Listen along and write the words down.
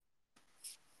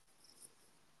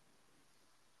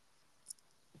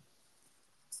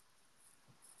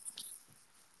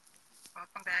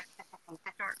welcome back to Defeat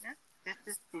the Darkness. This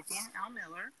is Vivian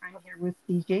Miller. I'm here with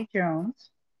DJ Jones,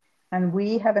 and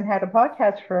we haven't had a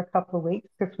podcast for a couple of weeks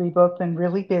because we've both been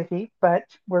really busy, but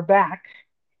we're back,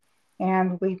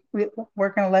 and we're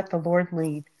going to let the Lord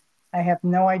lead. I have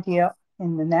no idea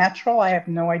in the natural. I have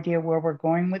no idea where we're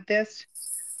going with this,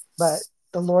 but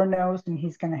the Lord knows, and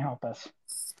He's going to help us.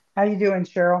 How you doing,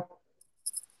 Cheryl?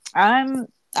 I'm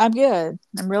I'm good.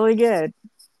 I'm really good.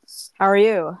 How are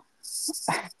you?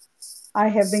 I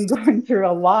have been going through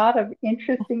a lot of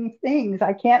interesting things.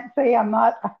 I can't say I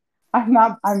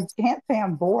can't say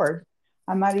I'm bored.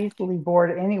 I'm not easily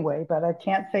bored anyway, but I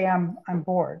can't say I'm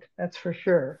bored. That's for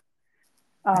sure.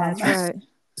 Um, That's right.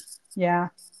 yeah,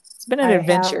 It's been an I have.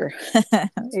 adventure.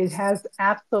 It has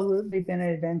absolutely been an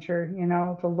adventure.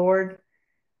 The Lord,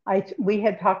 we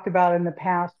had talked about in the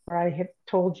past where I had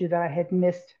told you that I had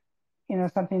missed,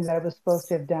 something that I was supposed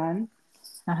to have done.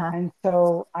 Uh-huh. And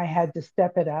so I had to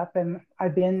step it up. And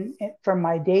from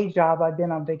my day job, I've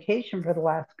been on vacation for the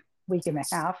last week and a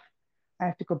half. I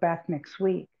have to go back next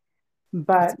week.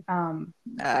 That's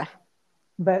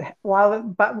But while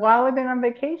I've been on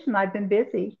vacation, I've been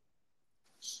busy.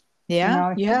 You yeah,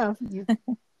 know, you have. you,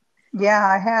 yeah,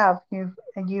 I have.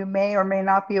 You may or may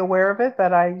not be aware of it,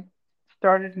 but I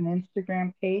started an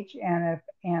Instagram page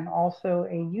and also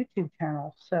a YouTube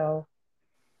channel. So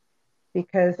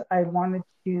because I wanted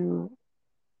to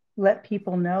let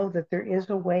people know that there is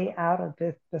a way out of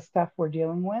the stuff we're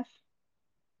dealing with.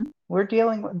 We're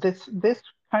dealing with this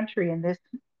country and this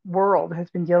world has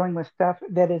been dealing with stuff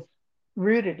that is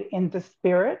rooted in the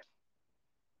spirit,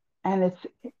 and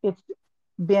it's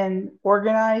been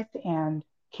organized and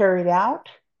carried out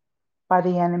by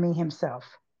the enemy himself.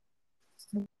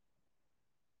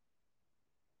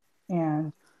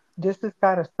 And this has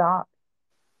got to stop.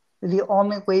 The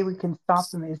only way we can stop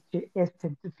them is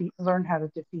to learn how to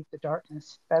defeat the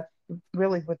darkness. That's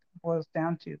really what it boils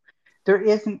down to. There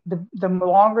isn't the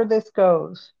longer this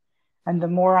goes, and the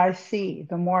more I see,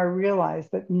 the more I realize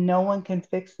that no one can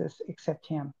fix this except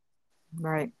Him.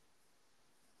 Right.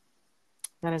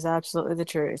 That is absolutely the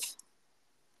truth.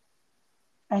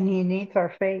 And He needs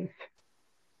our faith.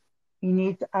 He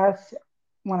needs us.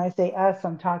 When I say us,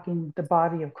 I'm talking the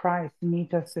body of Christ. He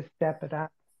needs us to step it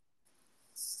up.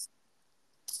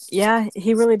 Yeah,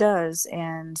 he really does.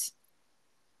 And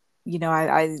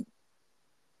I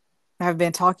have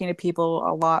been talking to people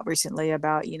a lot recently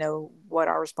about, what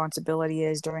our responsibility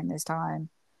is during this time.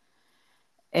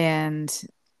 And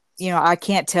I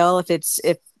can't tell if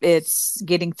it's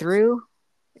getting through,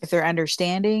 if they're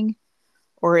understanding,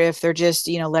 or if they're just,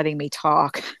 letting me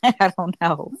talk. I don't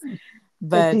know. It's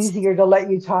But easier to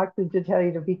let you talk than to tell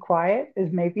you to be quiet.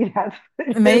 Is maybe that's what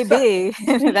it is. maybe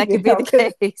that could be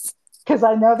the case. Because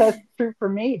I know that's true for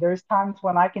me. There's times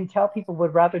when I can tell people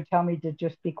would rather tell me to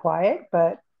just be quiet,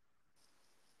 but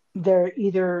they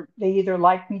either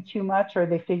like me too much or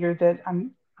they figure that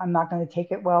I'm not going to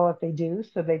take it well if they do,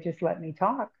 so they just let me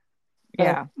talk.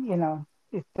 But Yeah,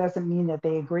 it doesn't mean that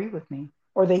they agree with me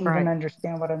or they even right.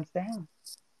 understand what I'm saying.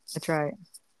 That's right.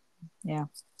 Yeah.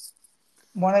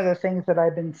 One of the things that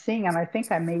I've been seeing, and I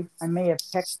think I may have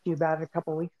texted you about it a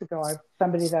couple of weeks ago.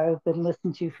 Somebody that I've been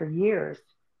listening to for years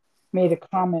made a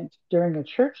comment during a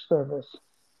church service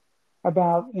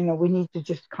about we need to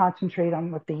just concentrate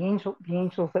on what the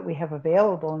angels that we have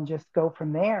available and just go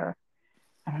from there.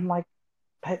 And I'm like,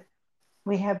 but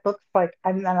we have books like,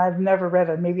 and I've never read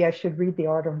it. Maybe I should read The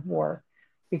Art of War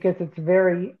because it's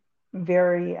very,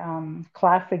 very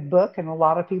classic book, and a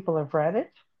lot of people have read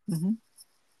it. Hmm.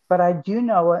 But I do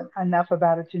know enough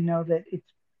about it to know that it's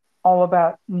all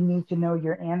about you need to know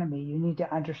your enemy. You need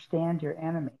to understand your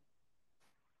enemy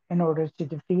in order to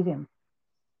defeat him.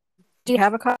 Do you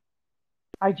have a copy?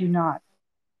 I do not.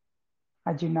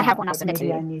 I do I have not. one. I'll But send it to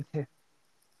maybe I you. need to.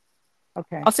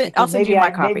 Okay. I'll send. I'll Because send you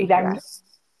my copy. maybe that.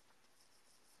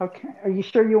 Yeah. Okay. Are you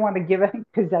sure you want to give it?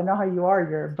 Because I know how you are.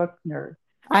 You're a book nerd.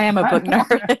 I am So a I book don't want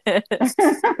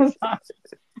nerd.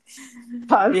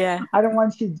 to. Yeah. I don't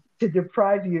want you to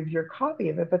deprive you of your copy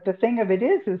of it. But the thing of it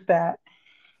is that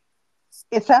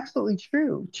it's absolutely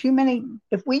true. Too many.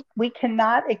 If we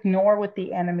cannot ignore what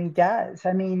the enemy does.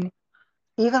 I mean,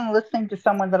 even listening to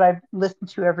someone that I've listened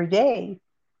to every day,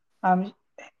 um,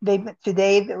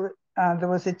 today there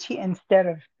was instead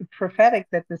of prophetic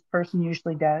that this person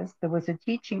usually does, there was a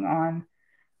teaching on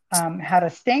how to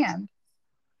stand,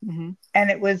 Hmm. and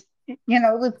it was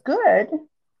good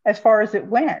as far as it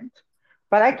went.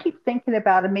 But I keep thinking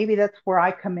about, and maybe that's where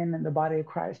I come in the body of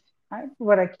Christ.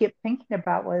 What I kept thinking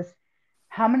about was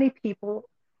how many people,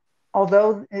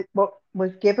 although what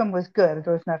was given was good,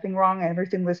 there was nothing wrong,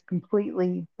 everything was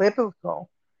completely biblical.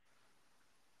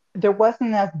 there wasn't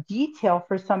enough detail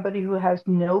for somebody who has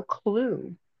no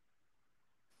clue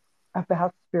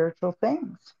about spiritual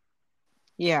things.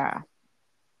 Yeah,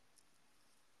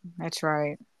 that's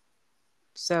right.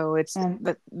 So it's And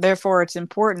but therefore it's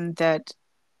important that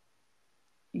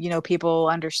people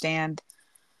understand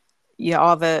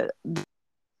all the things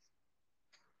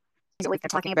that we've been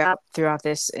talking about throughout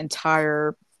this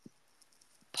entire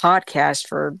podcast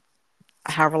for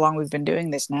however long we've been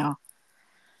doing this now.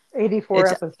 84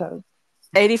 It's episodes.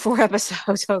 84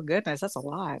 episodes. Oh goodness, that's a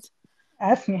lot.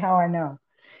 Ask me how I know.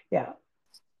 Yeah,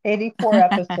 84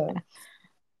 episodes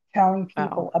telling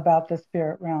people Wow. about the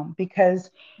spirit realm because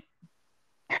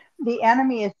the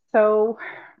enemy is so,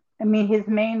 I mean, his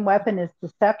main weapon is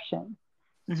deception.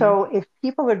 Hmm. So if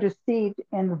people are deceived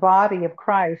in the body of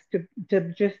Christ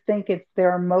to just think it's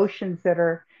their emotions that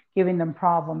are giving them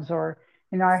problems, or,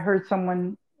 I heard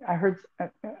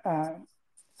uh,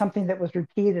 something that was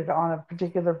repeated on a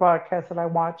particular broadcast that I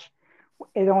watch.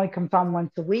 It only comes on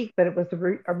once a week, but it was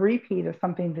a repeat of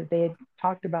something that they had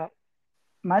talked about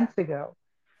months ago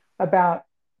about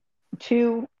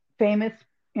two famous,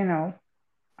 you know,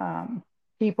 um,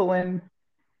 people in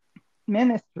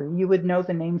ministry. You would know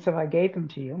the names if I gave them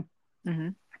to you. Hmm.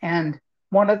 And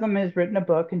one of them has written a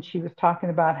book, and she was talking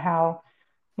about how,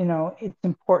 it's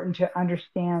important to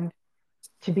understand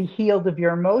to be healed of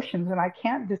your emotions. And I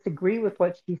can't disagree with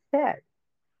what she said.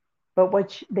 But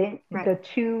Right. the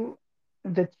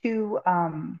two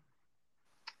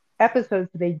episodes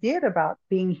they did about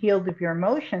being healed of your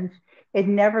emotions, it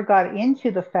never got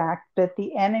into the fact that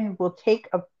the enemy will take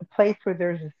a place where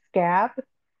there's a scab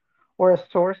or a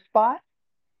sore spot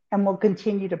and will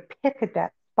continue to pick at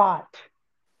that spot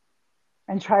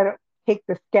and try to take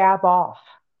the scab off.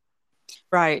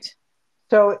 Right.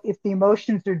 So if the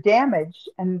emotions are damaged,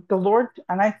 and the Lord,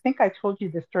 and I think I told you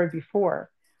this story before,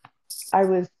 I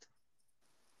was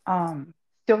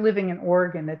still living in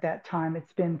Oregon at that time.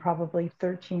 It's been probably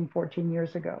 13, 14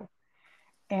 years ago.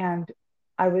 And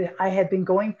I had been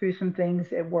going through some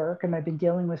things at work, and I've been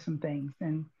dealing with some things.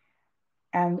 And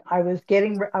I was,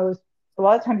 a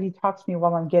lot of times he talks to me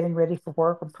while I'm getting ready for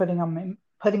work or putting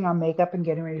on makeup and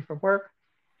getting ready for work.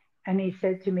 And he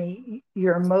said to me,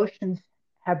 your emotions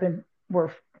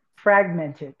were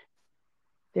fragmented.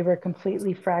 They were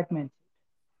completely fragmented.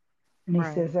 And he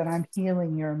Right. says that I'm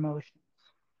healing your emotions.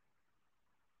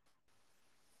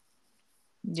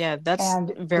 Yeah, that's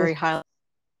And very this, high.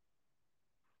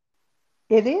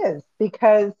 it is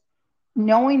because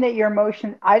knowing that your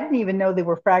emotions, I didn't even know they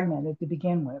were fragmented to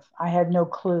begin with. I had no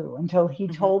clue until he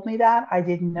Hmm. told me that. I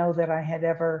didn't know that I had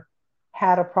ever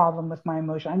had a problem with my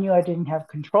emotion. I knew I didn't have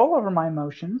control over my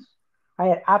emotions. I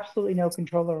had absolutely no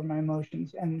control over my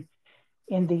emotions. And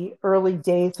in the early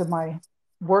days of my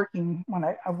working, when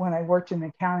I worked in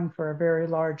accounting for a very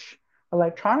large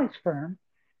electronics firm,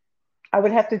 I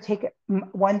would have to take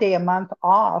one day a month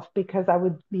off because I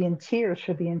would be in tears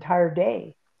for the entire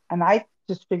day. And I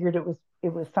just figured it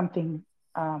was something.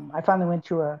 I finally went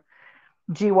to a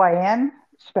GYN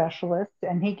specialist,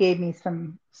 and he gave me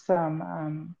some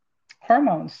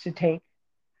hormones to take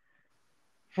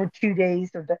for 2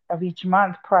 days of each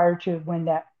month prior to when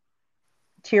that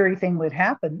teary thing would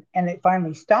happen. And it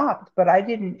finally stopped, but I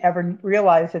didn't ever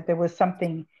realize that there was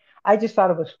something. I just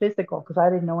thought it was physical because I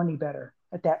didn't know any better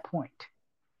at that point.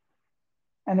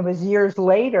 And it was years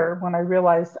later when I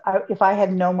realized if I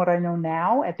had known what I know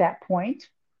now at that point,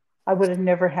 I would have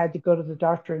never had to go to the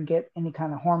doctor and get any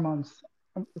kind of hormones.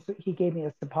 He gave me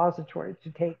a suppository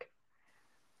to take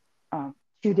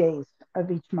 2 days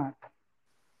of each month.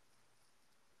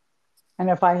 And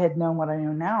if I had known what I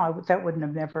know now, that wouldn't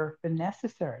have never been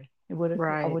necessary. I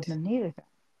Right. wouldn't have needed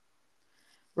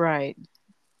Right.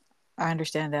 I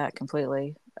understand that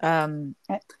completely.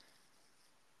 that.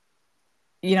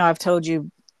 I've told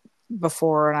you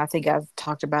before, and I think I've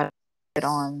talked about it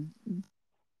on, you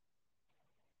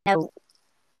know,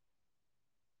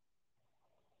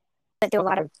 went through a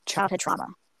lot of childhood trauma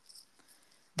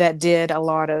that did a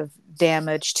lot of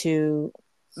damage to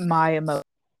my emotions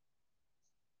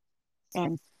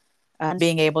and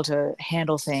being able to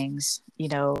handle things,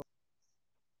 that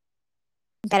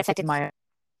affected my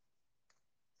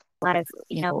a lot of,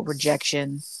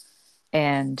 rejection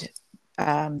and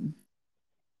um,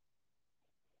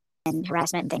 and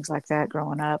harassment and things like that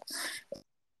growing up.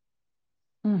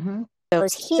 Mm-hmm.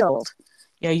 Those healed,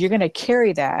 you're going to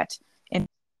carry that and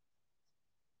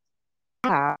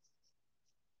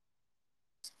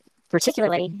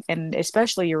particularly and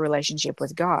especially your relationship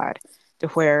with God, to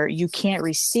where you can't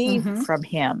receive Mm-hmm. from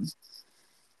Him.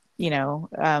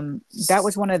 That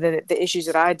was one of the issues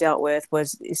that I dealt with,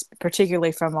 was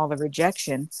particularly from all the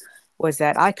rejection, was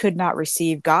that I could not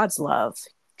receive God's love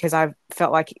because I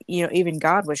felt like, even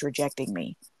God was rejecting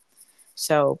me.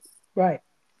 So Right.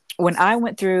 when I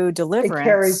went through It carries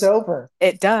deliverance, over.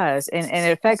 it does. And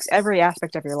it affects every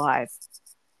aspect of your life,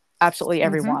 absolutely Hmm.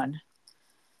 everyone.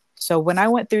 So when I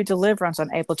went through deliverance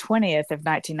on April 20th of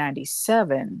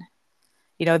 1997,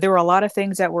 there were a lot of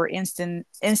things that were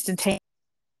instantaneous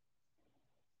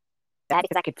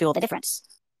because I could feel the difference.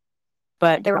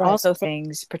 But there were Right. also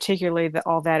things, particularly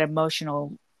all that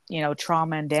emotional,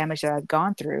 trauma and damage that I'd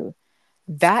gone through,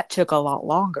 that took a lot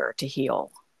longer to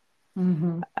heal.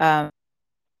 Hmm. Um,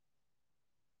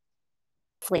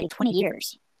 20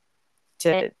 years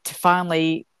to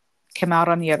finally come out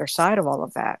on the other side of all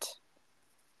of that.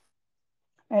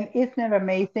 And isn't it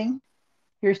amazing?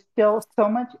 You're still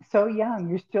so young.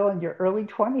 You're still in your early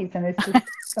 20s, and it's just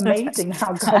amazing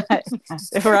how God did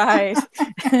that. Right.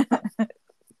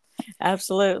 That's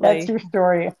Absolutely. your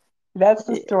story. That's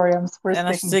the story we're And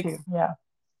I sticking stick, to. Yeah.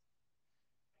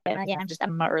 again, I'm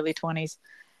in my early 20s.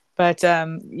 But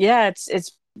yeah,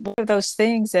 it's one of those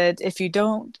things that if you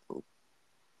don't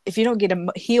get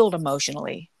healed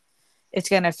emotionally, it's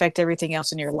going to affect everything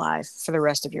else in your life for the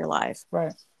rest of your life.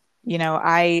 Right.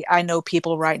 I know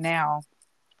people right now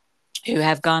who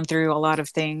have gone through a lot of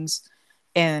things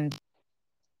and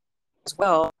as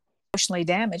well emotionally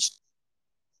damaged.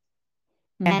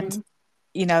 And Hmm.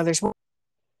 there's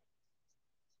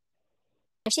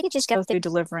if she could just go through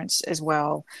deliverance as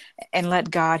well and let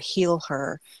God heal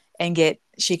her and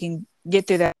she can get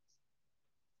through that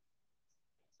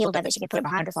healed of it, she can put it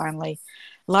behind her finally,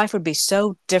 life would be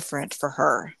so different for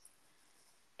her.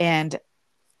 And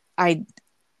I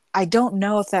I don't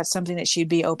know if that's something that she'd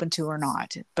be open to or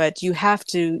not, but you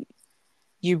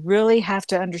really have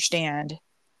to understand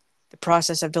the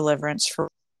process of deliverance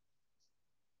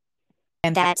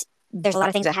and that there's a lot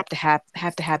of things that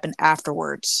have to happen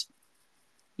afterwards.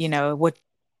 What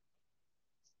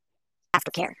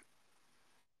aftercare.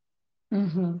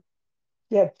 Hmm.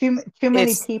 Yeah. Too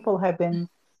many It's people have been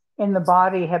in the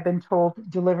body have been told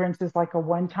deliverance is like a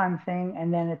one-time thing,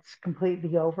 and then it's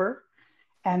completely over.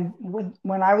 And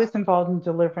when I was involved in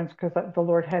deliverance, because the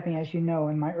Lord had me, as you know,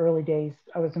 in my early days,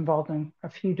 I was involved in a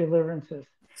few deliverances.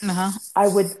 uh-huh.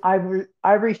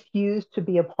 I refused to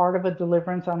be a part of a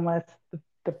deliverance unless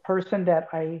the person that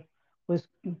I was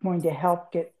going to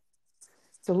help get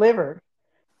delivered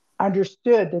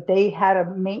understood that they had a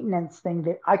maintenance thing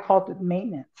that I called it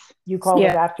maintenance. You called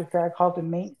it Yeah, aftercare. I called it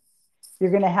maintenance.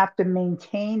 You're going to have to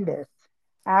maintain this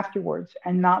afterwards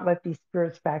and not let these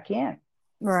spirits back in.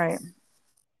 right.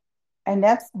 And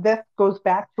that goes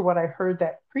back to what I heard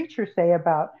that preacher say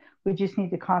about we just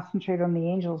need to concentrate on the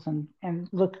angels and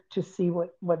look to see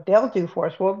what they'll do for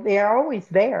us. Well, they are always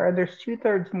there. There's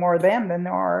two-thirds more of them than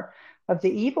there are of the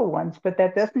evil ones, but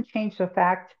that doesn't change the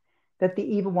fact that the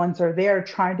evil ones are there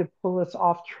trying to pull us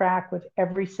off track with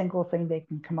every single thing they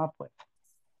can come up with.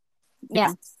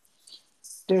 Yeah,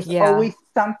 There's yeah, always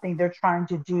something they're trying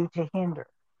to do to hinder.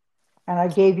 And I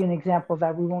gave you an example of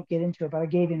that. We won't get into it, but I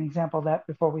gave you an example of that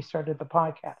before we started the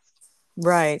podcast.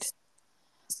 right.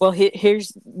 Well,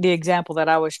 here's the example that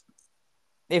I was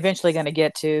eventually going to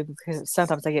get to because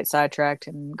sometimes I get sidetracked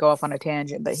and go off on a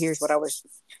tangent. But here's what I was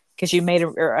because you made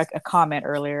a comment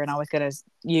earlier, and I was going to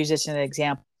use this as an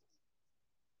example.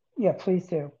 Yeah, please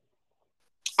do.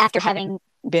 After having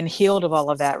been healed of all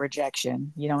of that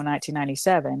rejection, in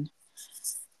 1997,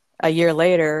 a year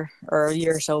later or a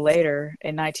year or so later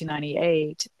in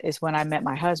 1998 is when I met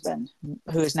my husband,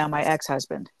 who is now my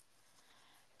ex-husband.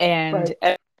 And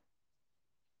Right.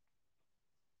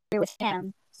 with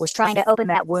him was trying to open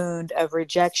that wound of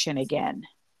rejection again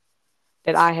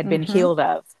that I had been Mm-hmm. healed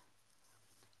of.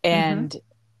 Mm-hmm. And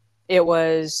it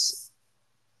was,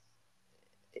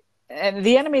 and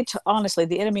honestly,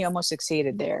 the enemy almost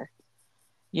succeeded there.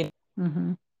 You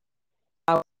Mm-hmm.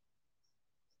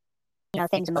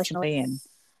 things emotionally and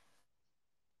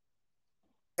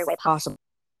every way possible.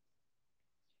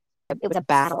 It was a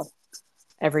battle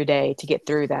every day to get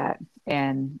through that.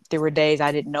 And there were days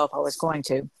I didn't know if I was going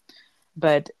to.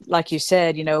 But like you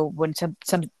said, when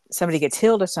somebody gets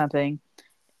healed of something,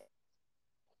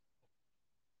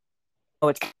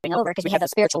 it's coming over because we have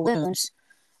those spiritual wounds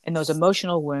and those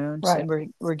emotional wounds, Right.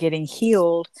 and we're getting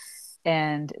healed,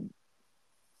 and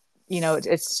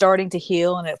it's starting to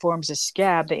heal, and it forms a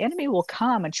scab. The enemy will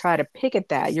come and try to pick at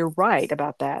that. You're right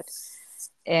about that,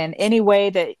 in any way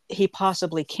that he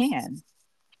possibly can.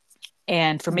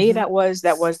 And for me, Mm-hmm.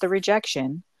 that was the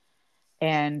rejection.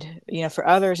 And for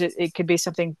others, it could be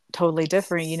something totally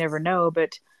different. You never know,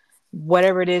 but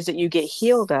whatever it is that you get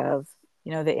healed of,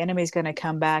 the enemy's going to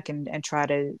come back and try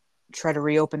to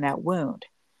reopen that wound.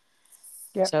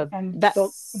 Yep. So And that.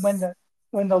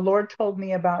 when the Lord told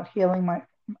me about healing my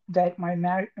that my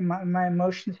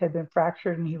emotions had been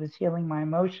fractured and He was healing my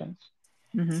emotions,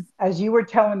 Hmm. as you were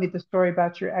telling me the story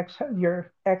about your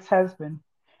ex husband,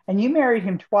 and you married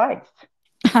him twice.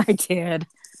 I did.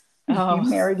 You Oh,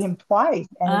 married him twice,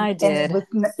 I and did.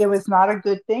 it was not a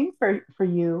good thing for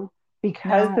you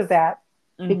because No. of that,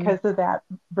 Hmm. because of that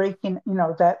breaking,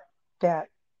 that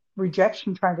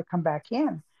rejection trying to come back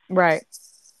in. Right.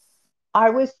 I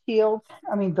was healed.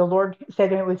 I mean, the Lord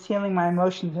said it was healing my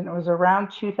emotions, and it was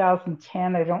around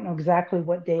 2010. I don't know exactly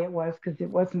what day it was because it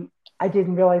wasn't. I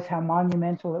didn't realize how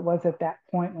monumental it was at that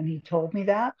point when He told me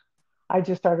that. I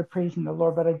just started praising the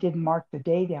Lord, but I didn't mark the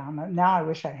day down. Now I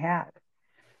wish I had.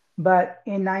 But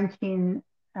in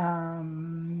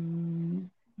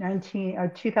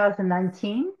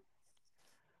 2019,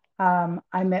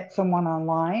 I met someone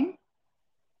online.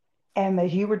 And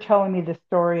as you were telling me the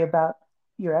story about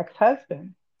your ex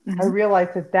husband, I Hmm.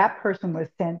 realized that that person was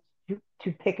sent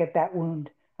to pick at that wound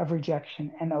of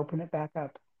rejection and open it back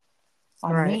up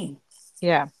on Right. me.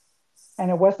 Yeah.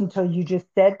 And it wasn't until you just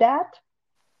said that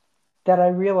I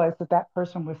realized that that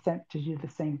person was sent to do the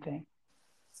same thing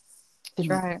to That's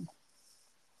me. right.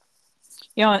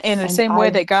 In the And same way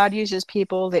I, that God uses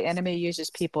people, the enemy uses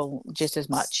people just as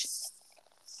much.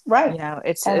 right. And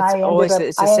It's always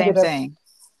it's the I same ended up thing.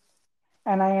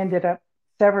 And I ended up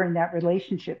severing that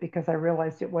relationship because I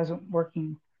realized it wasn't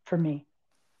working for me.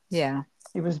 Yeah.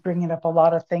 It was bringing up a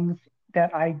lot of things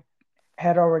that I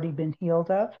had already been healed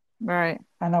of. Right.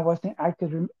 And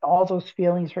all those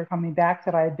feelings were coming back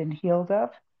that I had been healed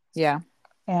of. Yeah.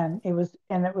 And it was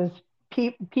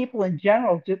people in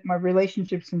general, my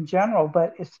relationships in general,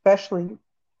 but especially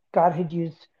God had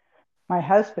used my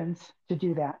husband's to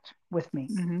do that with me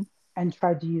Hmm. and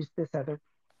tried to use this other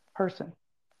person.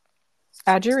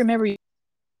 I do remember you,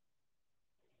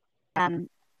 and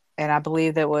I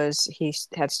believe that was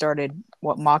had started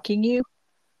what, mocking you.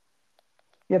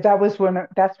 Yeah, that's when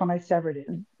I severed it.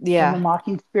 When the Yeah.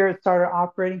 mocking spirit started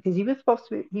operating, because he was supposed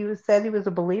to be, said he was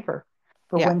a believer,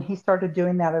 but Yeah. when he started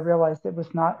doing that, I realized this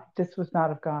was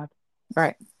not of God,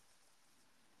 Right.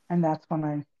 and that's when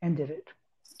I ended it.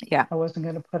 Yeah. I wasn't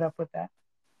going to put up with that.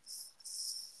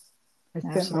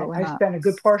 Absolutely I not. spent a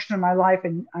good portion of my life,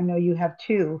 and I know you have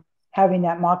too, having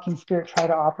that mocking spirit try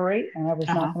to operate, and I was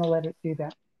Uh-huh. not going to let it do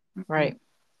that. Right.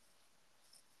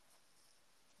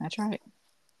 That's right.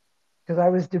 Because I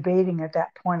was debating at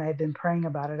that point, I had been praying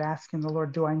about it, asking the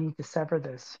Lord, do I need to sever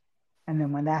this? And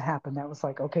then when that happened, that was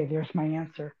like, okay, there's my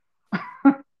answer.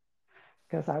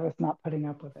 Because I was not putting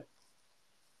up with it.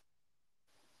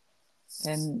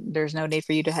 And there's no need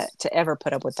for you to to ever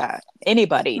put up with that.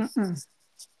 Anybody, Mm-mm,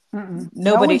 mm-mm.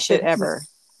 No nobody one should should. ever.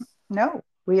 No,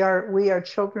 we are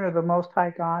children of the Most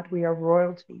High God. We are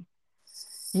royalty.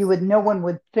 No one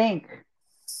would think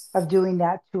of doing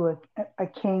that to a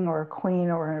king or a queen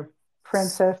or a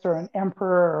princess or an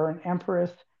emperor or an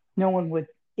empress. No one would.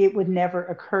 It would never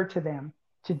occur to them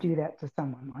to do that to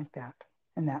someone like that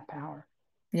and that power.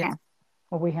 Yeah.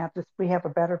 Well, we have this. We have a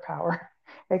better power.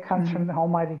 It comes Hmm. from the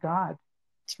Almighty God.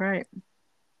 That's right.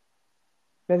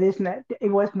 But isn't that? It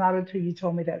was not until you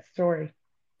told me that story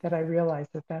that I realized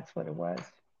that that's what it was.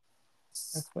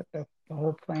 That's what the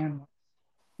whole plan was.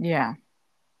 Yeah.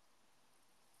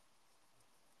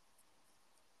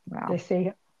 Wow. They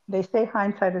say they say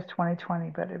hindsight is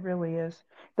 2020, but it really is.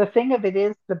 The thing of it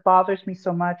is that bothers me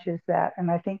so much is that, and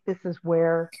I think this is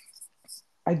where,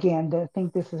 again, I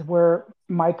think this is where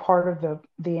my part of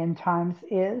the end times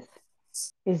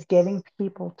is getting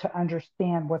people to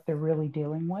understand what they're really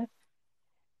dealing with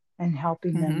and Hmm.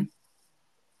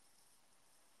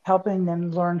 helping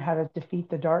them learn how to defeat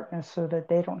the darkness so that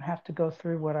they don't have to go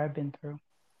through what I've been through.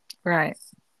 Right.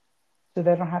 So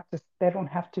they don't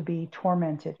have to be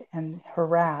tormented and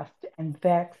harassed and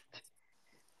vexed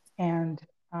and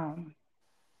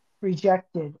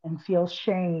rejected and feel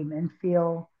shame and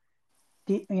feel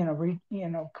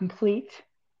complete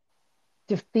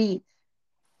defeat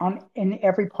on in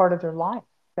every part of their life.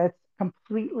 That's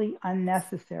completely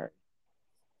unnecessary.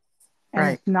 And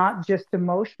Right. it's not just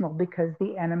emotional because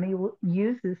the enemy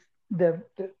uses the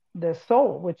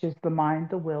soul, which is the mind,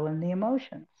 the will, and the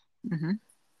emotions. Hmm.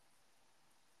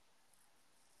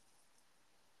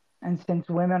 And since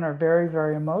women are very,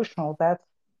 very emotional, that's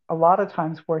a lot of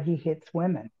times where he hits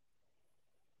women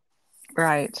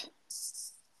Right.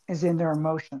 is in their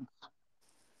emotions.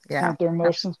 And Yeah. if their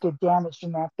emotions get damaged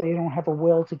enough, they don't have a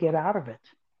will to get out of it.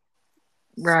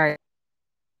 Right.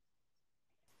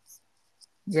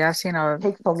 Yeah. I've seen a. It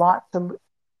takes a lot to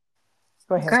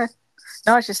go ahead. Okay.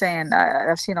 No, I was just saying,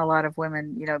 I've seen a lot of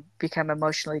women, become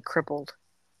emotionally crippled.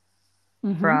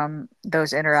 Mhm. from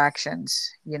those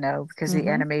interactions, because the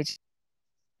Mhm. enemy,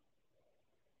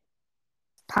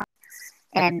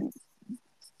 and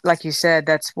like you said,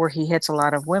 that's where he hits a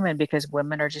lot of women because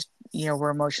women are just, we're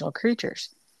emotional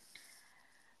creatures.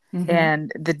 Mhm.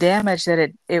 And the damage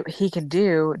that he can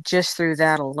do just through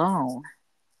that alone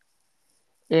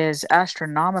is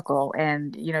astronomical.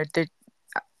 And,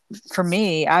 for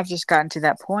me, I've just gotten to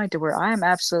that point to where I am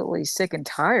absolutely sick and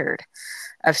tired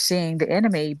of seeing the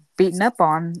enemy beating up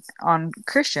on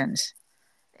Christians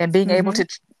and being able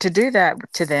Mhm. to do that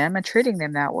to them and treating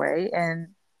them that way,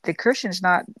 and the Christians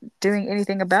not doing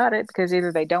anything about it because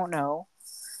either they don't know,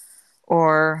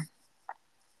 or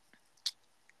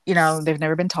they've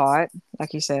never been taught.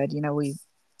 Like you said, we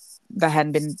that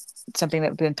hadn't been something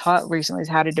that been taught recently, is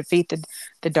how to defeat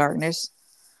the darkness.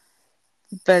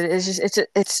 But it's just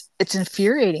it's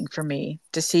infuriating for me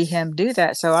to see him do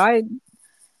that. So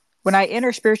when I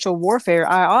enter spiritual warfare,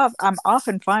 I'm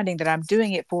often finding that I'm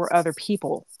doing it for other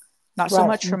people, not so Right.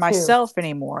 much Me for too. myself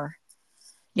anymore.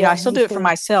 I Yeah. still Me do it for too.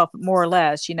 myself, more or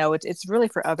less. It's really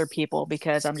for other people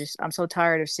because I'm so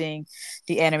tired of seeing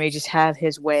the enemy just have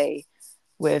his way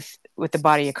with the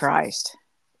body of Christ.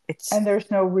 It's And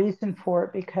there's no reason for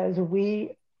it because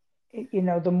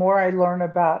the more I learn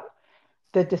about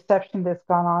the deception that's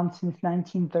gone on since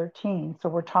 1913, so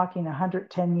we're talking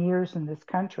 110 years in this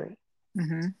country,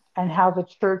 mm-hmm, and how the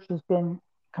church has been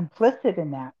complicit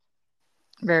in that.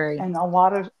 very, And a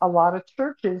lot of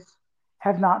churches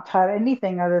have not taught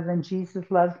anything other than Jesus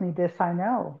loves me, this I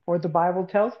know, or the Bible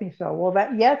tells me so. Well,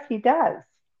 that, yes, he does.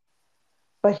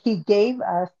 But he gave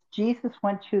us, Jesus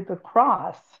went to the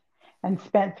cross and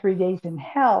spent 3 days in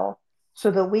hell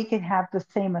so that we can have the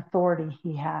same authority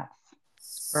he has.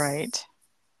 right.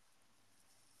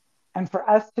 And for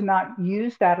us to not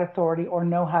use that authority or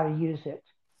know how to use it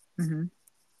Mm-hmm,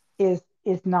 is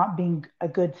not being a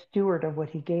good steward of what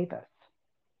he gave us.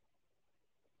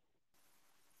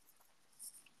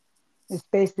 It's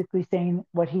basically saying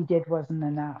what he did wasn't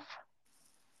enough.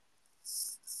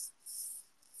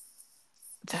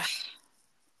 I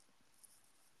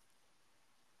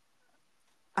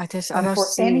And don't for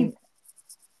see. any,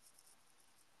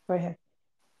 go ahead.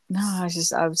 No, I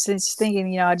was just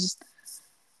thinking, I just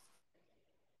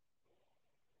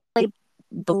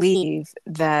believe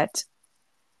that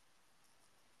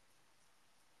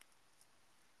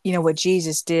what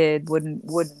Jesus did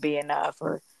wouldn't be enough.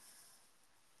 Or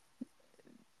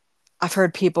I've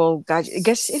heard people, God, I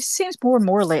guess it seems more and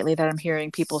more lately that I'm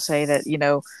hearing people say that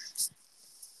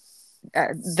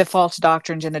the false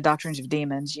doctrines and the doctrines of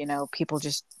demons. People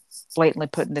just blatantly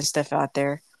putting this stuff out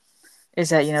there, is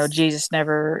that Jesus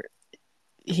never,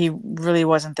 he really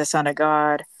wasn't the son of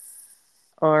God,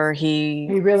 or he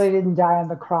He really didn't die on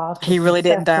the cross, he which is really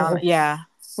didn't die on. the Yeah.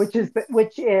 which is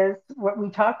what we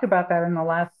talked about that in the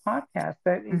last podcast.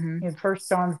 That Mm-hmm. in First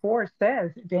John 4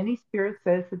 says, if any spirit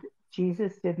says that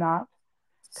Jesus did not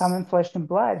come in flesh and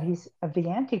blood, he's of the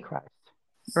Antichrist.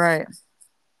 Right.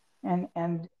 And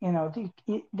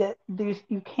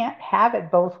you can't have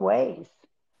it both ways.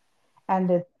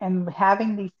 And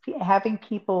having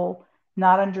people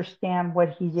not understand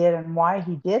what he did and why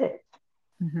he did it,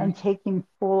 Mm-hmm. and taking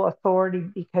full authority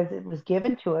because it was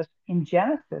given to us in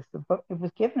Genesis. The book, it was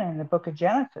given in the book of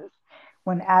Genesis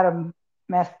when Adam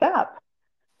messed up.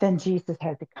 Then Jesus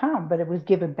had to come, but it was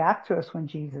given back to us when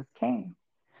Jesus came.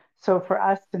 So for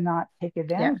us to not take Yeah.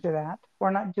 advantage of that,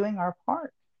 we're not doing our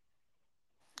part.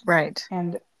 Right.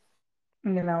 And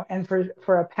and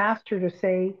for a pastor to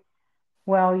say,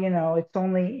 well, it's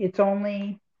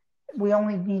only we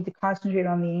only need to concentrate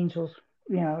on the angels.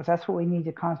 That's what we need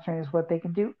to concentrate is what they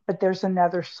can do. But there's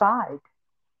another side.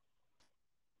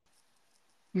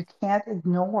 You can't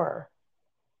ignore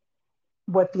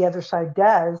what the other side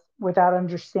does without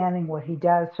understanding what he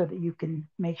does so that you can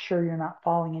make sure you're not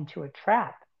falling into a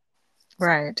trap.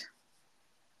 Right.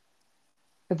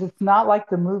 Because it's not like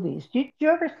the movies. Did you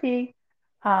ever see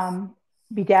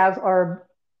Bedazzled,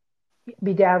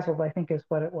 I think is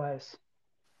what it was,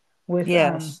 with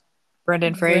Yes.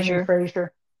 Brendan Brendan Fraser.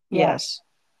 Fraser? Yeah. Yes.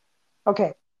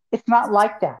 Okay. It's not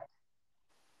like that.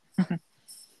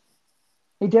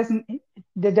 It doesn't.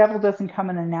 The devil doesn't come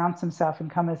and announce himself and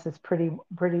come as this pretty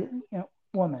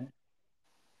woman.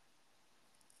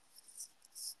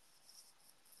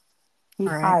 He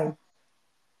All right. hides.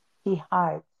 He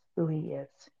hides who he is.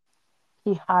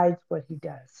 He hides what he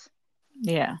does.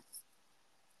 Yeah.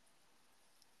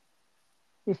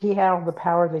 If he had all the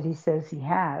power that he says he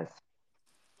has,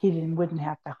 wouldn't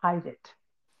have to hide it.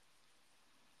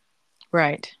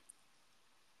 Right.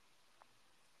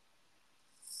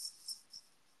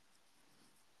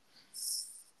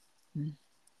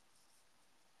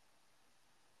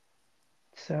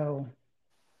 So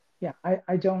yeah,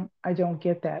 I don't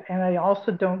get that. And I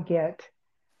also don't get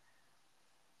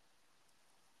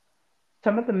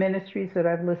some of the ministries that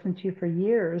I've listened to for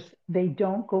years, they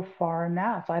don't go far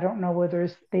enough. I don't know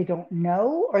whether they don't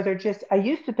know or they're just, I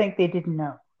used to think they didn't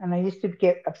know. And I used to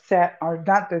get upset, or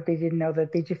not that they didn't know,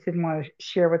 that they just didn't want to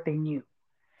share what they knew.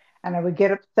 And I would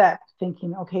get upset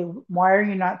thinking, okay, why are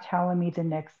you not telling me the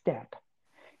next step?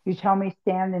 You tell me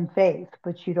stand in faith,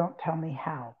 but you don't tell me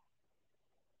how.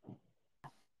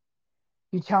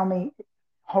 You tell me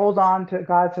hold on to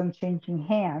God's unchanging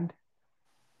hand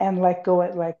and let go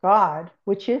it like God.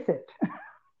 Which is it?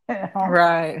 You know?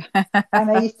 Right. And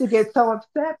I used to get so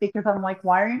upset because I'm like,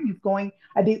 why aren't you going?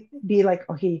 I'd be like,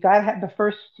 okay, you gotta have the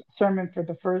first sermon for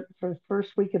the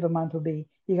first week of the month will be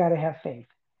you gotta have faith.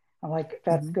 I'm like,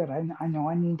 that's Hmm. good. I know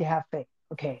I need to have faith.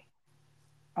 Okay.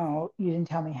 Oh, you didn't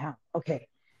tell me how. Okay.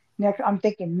 Next, I'm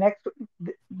thinking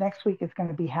next week is going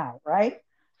to be how, right?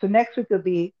 So next week will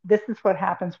be this is what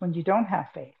happens when you don't have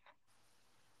faith.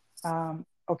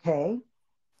 Okay,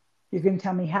 you're going to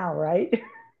tell me how, right?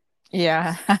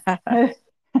 Yeah.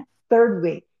 Third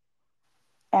week,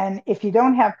 and if you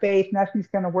don't have faith, nothing's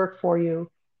going to work for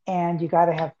you, and you got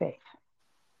to have faith.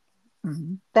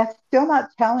 Hmm. That's still not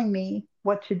telling me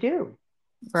what to do.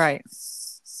 Right.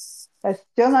 That's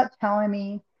still not telling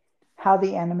me how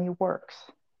the enemy works.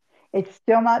 It's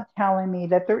still not telling me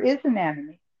that there is an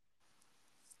enemy.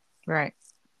 Right.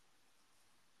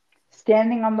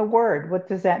 Standing on the word, what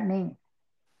does that mean?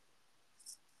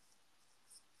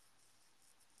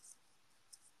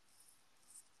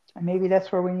 And maybe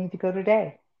that's where we need to go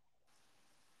today.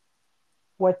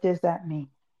 What does that mean?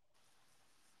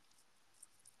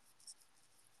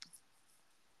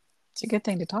 It's a good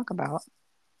thing to talk about.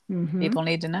 Mm-hmm. People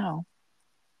need to know.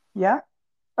 Yeah.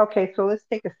 Okay, so let's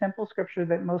take a simple scripture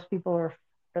that most people are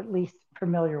at least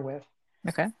familiar with.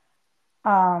 Okay.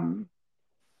 Um,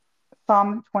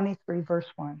 Psalm 23, verse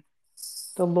 1.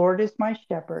 The Lord is my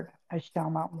shepherd, I shall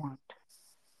not want.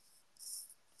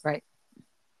 Right.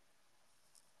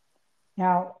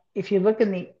 Now, if you look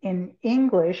in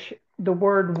English, the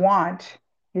word want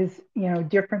is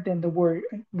different than the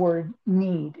word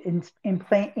need. In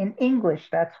English,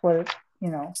 that's what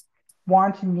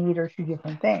want and need are two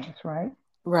different things, right?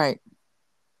 Right.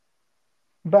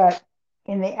 But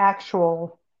in the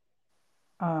actual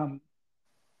um,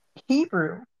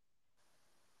 Hebrew,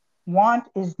 want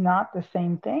is not the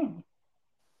same thing.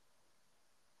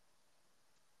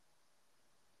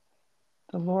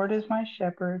 The Lord is my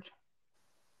shepherd,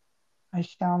 I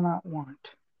shall not want.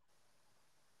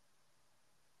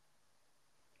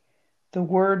 The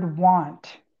word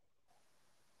want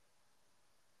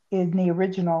in the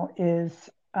original is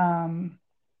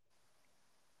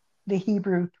the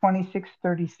Hebrew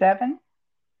 2637.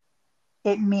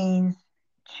 It means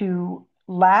to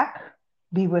lack,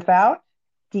 be without,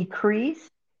 decrease,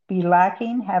 be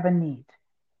lacking, have a need.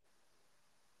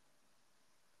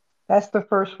 That's the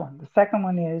first one. The second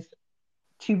one is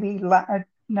to be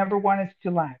number one is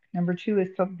to lack. Number two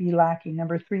is to be lacking.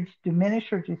 Number three is to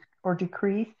diminish or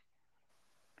decrease.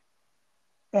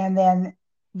 And then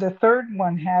the third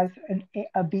one has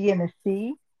a B and a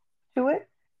C to it,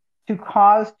 to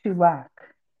cause to lack,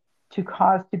 to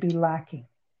cause to be lacking.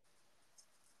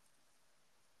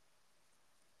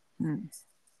 Mm.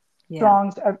 Yeah.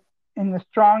 Strong's in the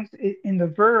Strong's in the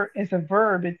verb is a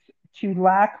verb. It's to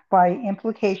lack by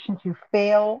implication, to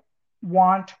fail,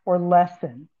 want, or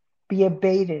lessen, be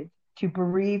abated, to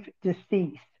bereave,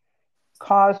 decease,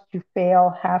 cause to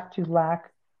fail, have to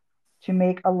lack, to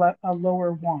make a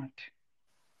lower want.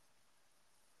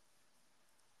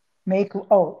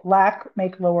 Lack,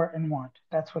 make lower, and want.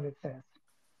 That's what it says.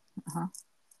 Uh-huh.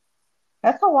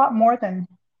 That's a lot more than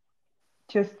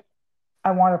just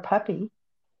I want a puppy.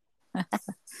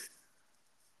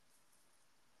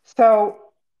 So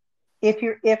if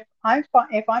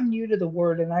I'm new to the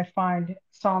word and I find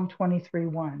Psalm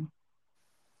 23:1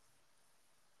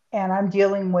 and I'm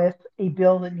dealing with a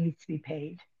bill that needs to be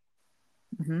paid,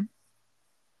 Hmm.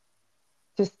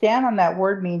 to stand on that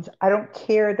word means I don't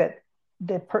care that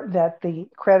the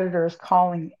creditor is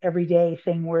calling every day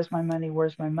saying, "Where's my money?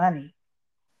 Where's my money?"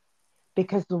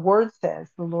 Because the word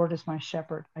says, "The Lord is my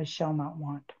shepherd; I shall not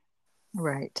want.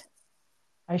 Right.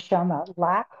 I shall not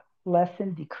lack,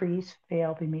 lessen, decrease,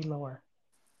 fail, be me lower."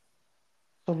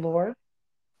 So, Lord,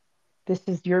 this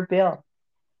is your bill.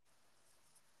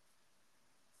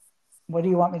 What do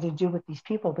you want me to do with these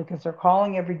people? Because they're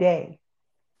calling every day.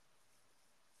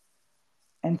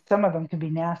 And some of them can be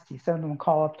nasty. Some of them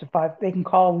call up to five. They can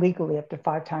call legally up to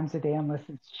 5 times a day unless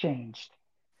it's changed.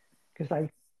 Because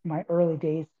my early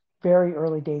days, very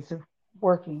early days of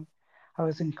working, I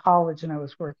was in college and I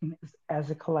was working as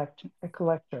a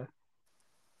collector.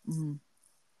 Hmm.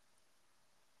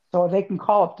 So they can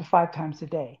call up to 5 times a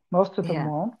day. Most of them Yeah.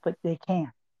 won't, but they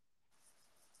can.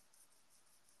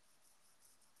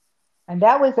 And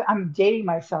that was, I'm dating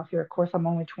myself here. Of course, I'm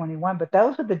only 21, but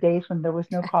those were the days when there was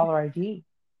no caller ID.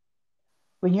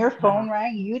 When your Wow. phone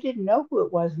rang, you didn't know who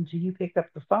it was until you picked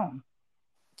up the phone.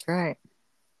 That's right.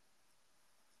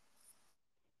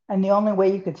 And the only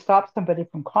way you could stop somebody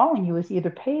from calling you is either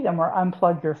pay them or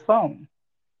unplug your phone.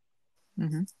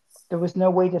 Hmm. There was no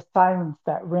way to silence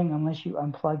that ring unless you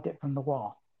unplugged it from the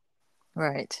wall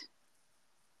Right.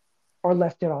 or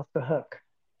left it off the hook.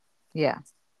 Yeah.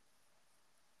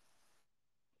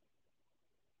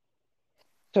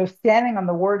 So standing on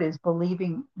the word is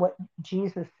believing what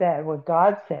Jesus said, what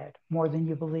God said, more than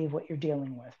you believe what you're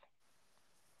dealing with.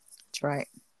 That's right.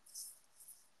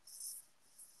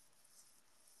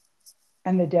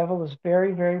 And the devil is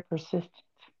very, very persistent.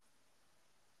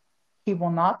 He will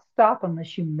not stop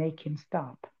unless you make him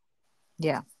stop.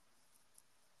 Yeah.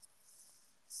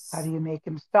 How do you make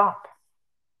him stop?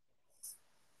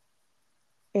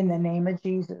 In the name of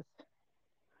Jesus,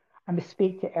 I'm to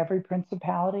speak to every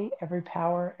principality, every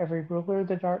power, every ruler of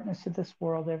the darkness of this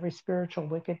world, every spiritual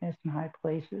wickedness in high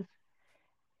places.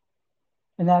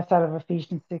 And that's out of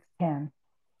Ephesians 6:10.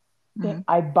 Hmm.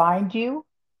 I bind you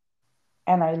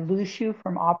and I loose you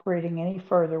from operating any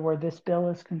further where this bill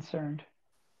is concerned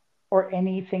or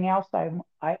anything else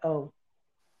I owe.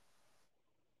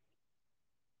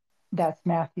 That's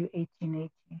Matthew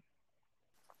 18:18.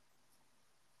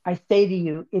 I say to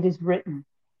you, it is written,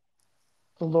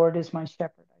 the Lord is my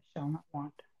shepherd, I shall not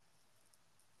want.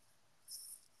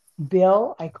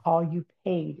 Bill, I call you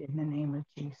paid in the name of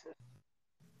Jesus.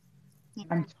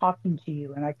 I'm Amen. talking to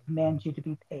you and I command you to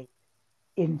be paid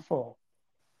in full.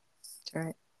 That's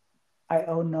right. I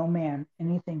owe no man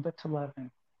anything but to love him.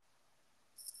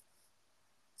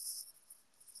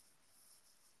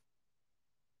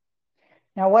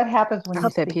 Now, what happens I when you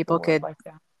hope that speak the people word could, like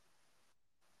that?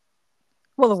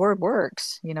 well, the word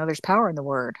works. There's power in the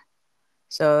word.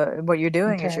 So what you're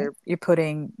doing is Okay, you're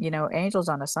putting, angels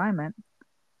on assignment,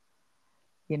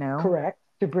 you know, correct.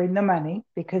 To bring the money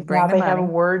because bring now the they have a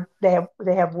money. word. They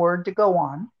have word to go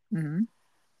on. Hmm.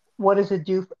 What does it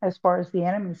do as far as the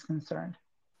enemy is concerned?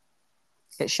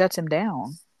 It shuts him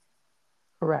down.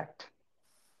 Correct.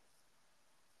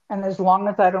 And as long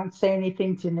as I don't say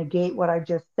anything to negate what I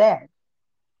just said,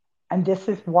 and this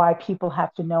is why people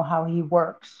have to know how he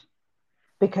works,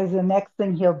 because the next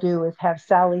thing he'll do is have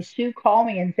Sally Sue call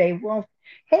me and say, well,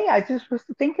 hey, I just was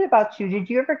thinking about you. Did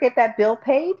you ever get that bill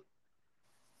paid?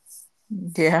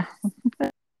 Yeah. What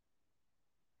That's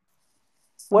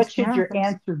what should your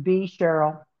happens. answer be,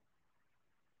 Cheryl?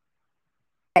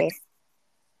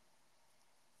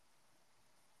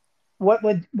 What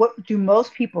do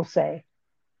most people say?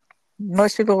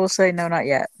 Most people will say, no, not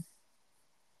yet.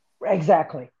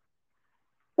 Exactly.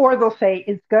 Or they'll say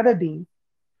it's gonna be,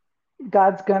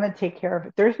 God's gonna take care of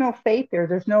it. There's no faith there.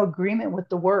 There's no agreement with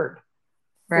the word.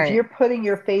 If Right. you're putting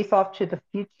your faith off to the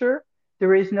future,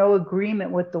 there is no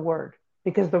agreement with the word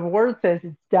because the word says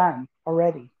it's done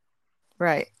already.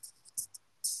 Right.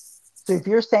 So if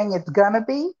you're saying it's gonna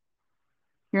be,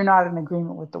 you're not in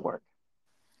agreement with the word.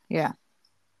 Yeah.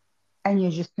 And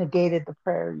you just negated the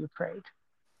prayer you prayed.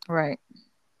 Right.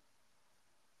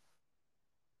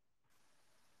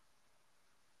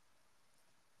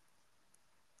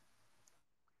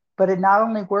 But it not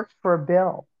only works for a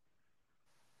bill,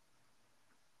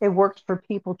 it works for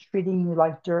people treating you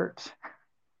like dirt.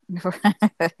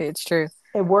 It's true.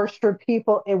 It works for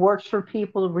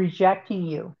people rejecting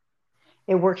you.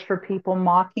 It works for people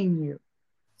mocking you.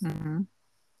 Hmm.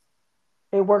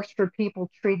 It works for people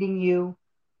treating you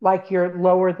like you're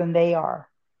lower than they are.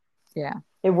 Yeah.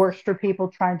 It works for people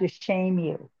trying to shame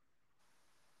you.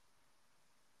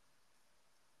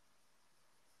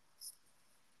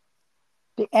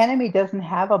 The enemy doesn't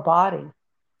have a body.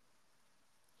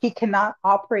 He cannot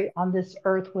operate on this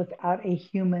earth without a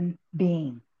human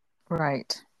being.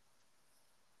 Right.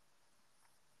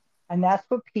 And that's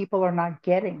what people are not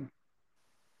getting.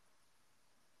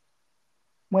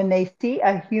 When they see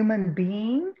a human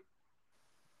being,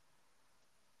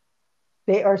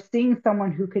 they are seeing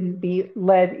someone who can be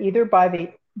led either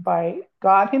by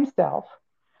God himself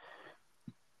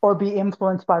or be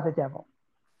influenced by the devil.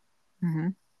 Hmm.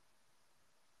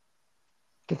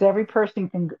 Because every person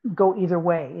can go either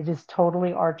way. It is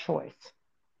totally our choice.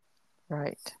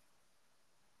 Right.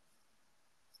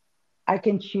 I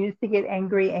can choose to get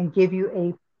angry and give you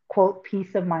a quote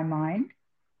piece of my mind,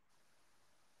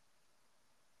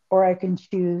 or I can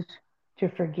choose to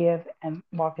forgive and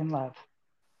walk in love.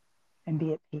 and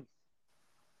be at peace.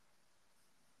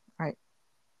 Right.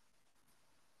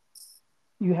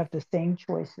 You have the same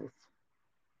choices.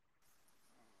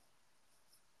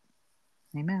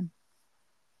 Amen.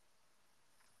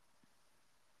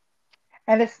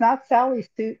 And it's not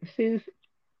Sue's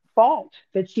fault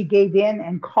that she gave in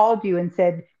and called you and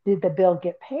said, "Did the bill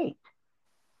get paid?"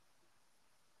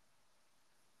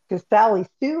 Because Sally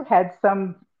Sue had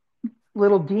some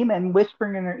little demon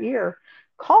whispering in her ear,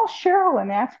 "Call Cheryl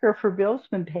and ask her if her bill's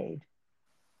been paid."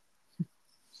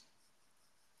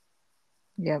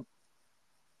 Yep.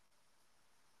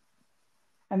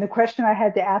 And the question I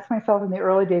had to ask myself in the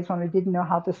early days when I didn't know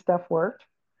how this stuff worked,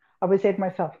 I would say to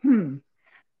myself,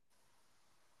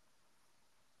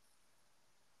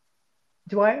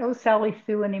 do I owe Sally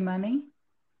Sue any money?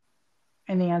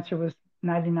 And the answer was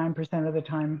 99% of the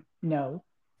time, no.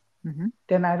 Hmm.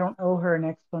 Then I don't owe her an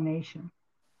explanation.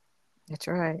 That's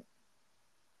right.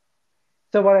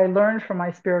 So what I learned from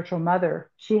my spiritual mother,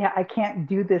 I can't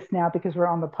do this now because we're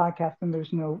on the podcast and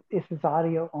there's no, this is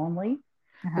audio only,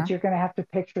 Uh-huh. but you're going to have to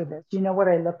picture this. You know what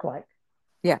I look like.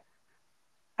 Yeah.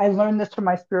 I learned this from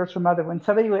my spiritual mother. When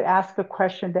somebody would ask a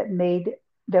question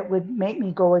that would make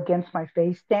me go against my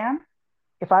face stand,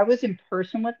 if I was in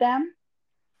person with them,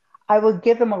 I would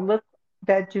give them a look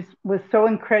that just was so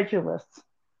incredulous.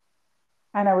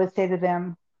 And I would say to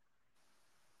them,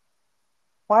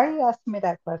 "Why are you asking me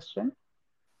that question?"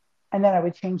 And then I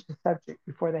would change the subject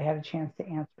before they had a chance to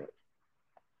answer it.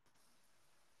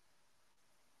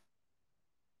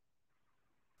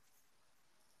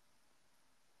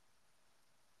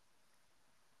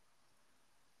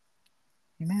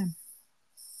 Amen.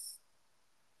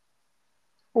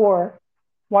 Or,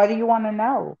 "Why do you want to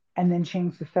know?" And then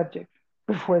change the subject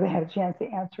before they had a chance to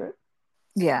answer it.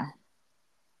 Yeah.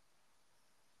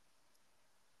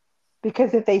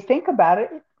 Because if they think about it,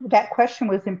 that question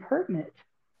was impertinent.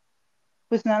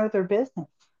 It was none of their business.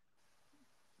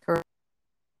 Correct.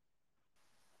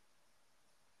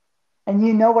 And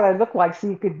you know what I look like, so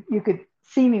you could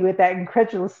see me with that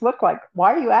incredulous look like,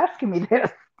 "Why are you asking me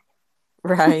this?"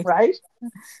 Right. Right?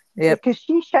 Yep. Because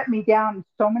she shut me down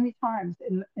so many times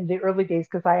in the early days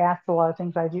because I asked a lot of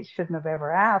things shouldn't have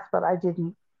ever asked, but I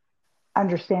didn't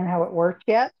understand how it worked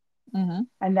yet. Hmm.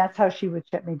 And that's how she would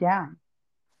shut me down.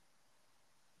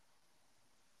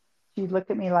 She'd look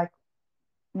at me like,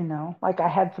 like I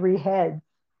had three heads,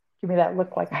 give me that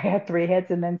look like I had three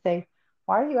heads, and then say,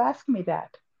 "Why are you asking me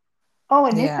that?" Oh,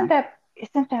 and Yeah.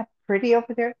 isn't that pretty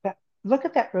over there? Look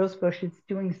at that rose bush. It's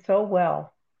doing so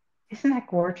well. Isn't that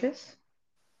gorgeous?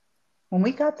 When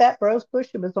we got that rose bush,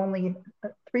 it was only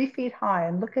 3 feet high,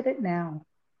 and look at it now.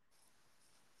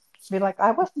 Be like,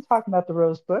 I wasn't talking about the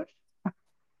rose bush,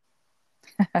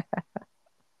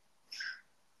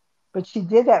 but she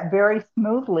did that very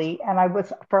smoothly. And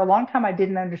for a long time, I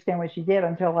didn't understand what she did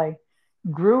until I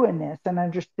grew in this and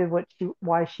understood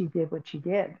why she did what she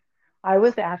did. I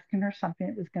was asking her something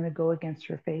that was going to go against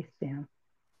her face, Sam.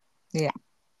 Yeah.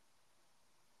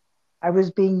 I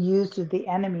was being used as the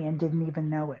enemy and didn't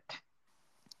even know it.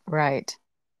 Right.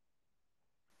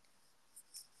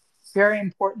 Very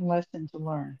important lesson to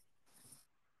learn.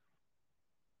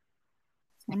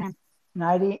 Amen.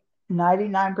 99%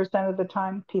 of the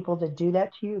time, people that do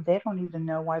that to you, they don't even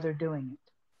know why they're doing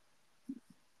it.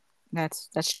 That's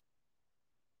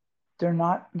They're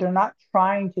not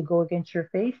trying to go against your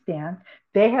face stand.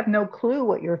 They have no clue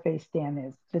what your face stand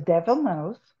is. The devil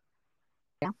knows.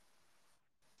 yeah.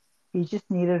 He just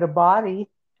needed a body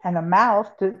and a mouth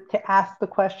to ask the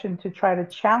question to try to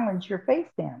challenge your face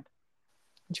stand.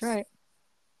 That's right.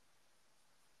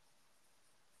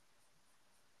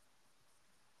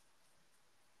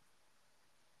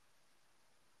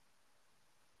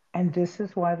 And this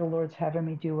is why the Lord's having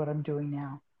me do what I'm doing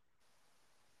now.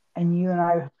 And you and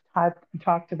I have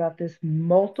talked about this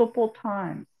multiple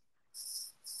times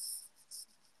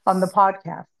on the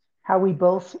podcast, how we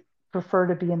both prefer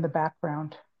to be in the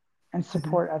background and Hmm.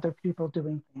 support other people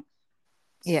doing things.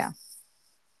 Yeah.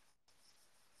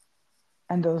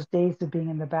 And those days of being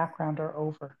in the background are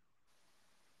over.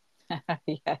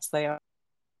 Yes, they are.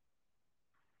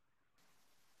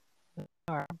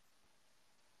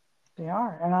 They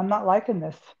are. And I'm not liking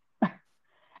this. It's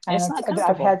And not I've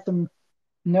comfortable. had some,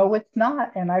 no, it's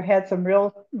not. And I've had some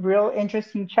real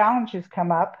interesting challenges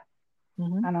come up.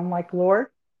 Hmm. And I'm like, "Lord,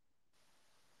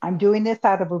 I'm doing this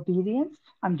out of obedience.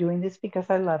 I'm doing this because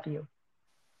I love you.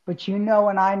 But you know,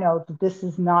 and I know that this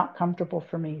is not comfortable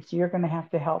for me. So you're going to have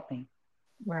to help me."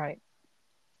 Right.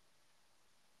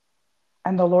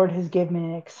 And the Lord has given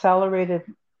me an accelerated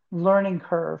learning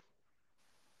curve.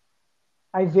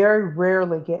 I very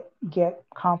rarely get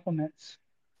compliments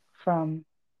from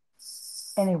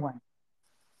anyone.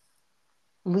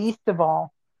 least of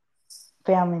all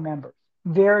family members.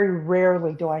 Very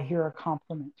rarely do I hear a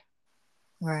compliment.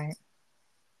 Right.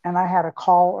 And I had a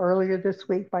call earlier this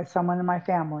week by someone in my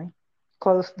family,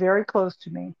 close, very close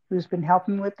to me, who's been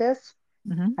helping with this.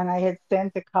 Hmm. And I had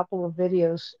sent a couple of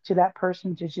videos to that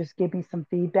person to just give me some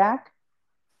feedback.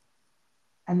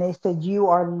 And they said, you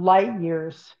are light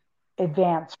years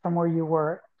advanced from where you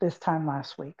were this time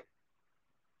last week.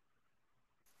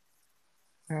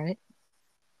 Right.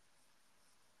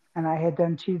 And I had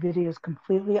done 2 videos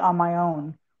completely on my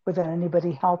own without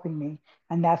anybody helping me.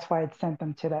 And that's why I'd sent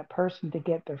them to that person to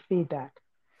get their feedback.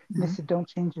 And they Hmm. said, don't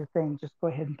change your thing, just go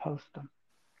ahead and post them.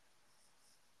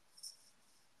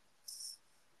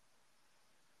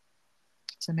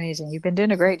 It's amazing. You've been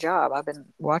doing a great job. I've been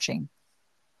watching.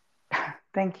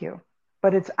 Thank you.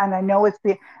 But it's, and I know it's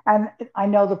the, and I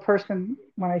know the person,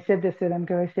 when I said this to them,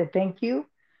 because I said, thank you.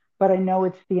 But I know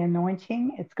it's the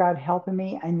anointing. It's God helping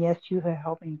me. And yes, you have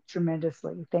helped me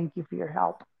tremendously. Thank you for your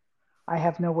help. I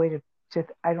have no way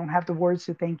I don't have the words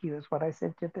to thank you, is what I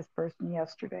said to this person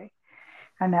yesterday.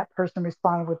 And that person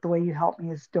responded with, the way you help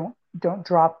me is don't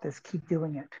drop this, keep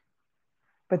doing it.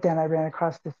 But then I ran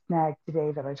across this snag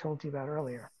today that I told you about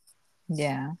earlier,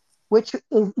 Yeah. which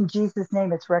is in Jesus'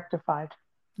 name, it's rectified.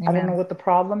 I don't know Amen. what the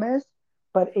problem is,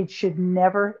 but it should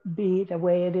never be the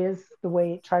way it is, the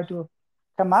way it tried to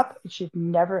come up. It should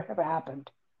never have happened.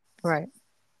 Right.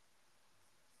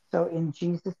 So in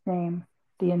Jesus' name,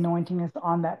 the anointing is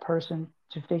on that person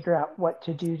to figure out what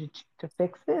to do to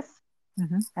fix this.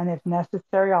 Hmm. And if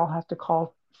necessary, I'll have to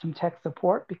call some tech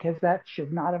support because that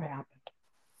should not have happened.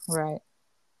 Right.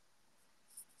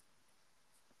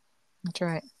 That's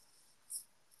right.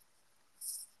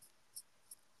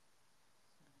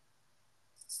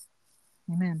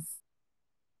 Amen.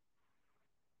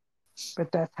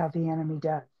 But that's how the enemy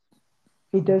does.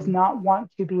 He does Hmm. not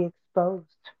want to be exposed.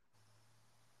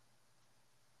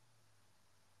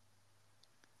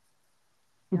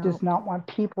 He does No. not want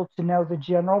people to know, the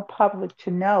general public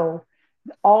to know.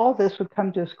 All this would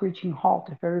come to a screeching halt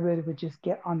if everybody would just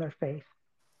get on their face.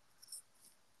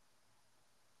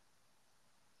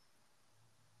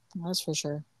 That's for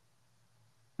sure.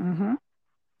 Mm-hmm.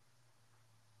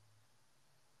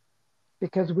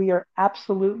 Because we are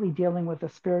absolutely dealing with a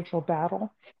spiritual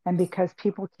battle. And because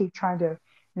people keep trying to,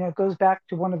 it goes back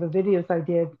to one of the videos I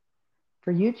did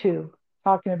for YouTube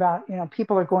talking about,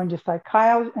 people are going to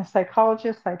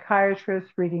psychologists,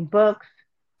 psychiatrists, reading books,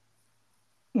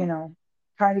 you know,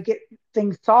 trying to get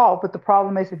things solved. But the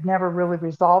problem is it never really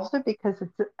resolves it because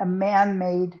it's a man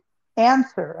made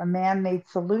answer, a man made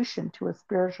solution to a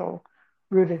spiritual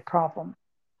rooted problem.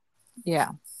 Yeah.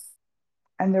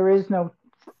 And there is no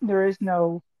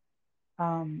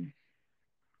um,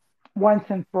 once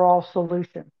and for all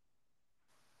solution.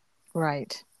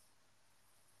 Right.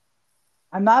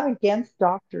 I'm not against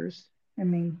doctors. I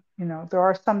mean, there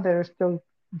are some that are still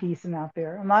decent out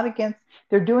there. I'm not against,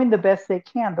 they're doing the best they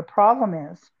can. The problem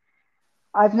is,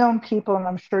 I've known people, and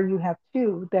I'm sure you have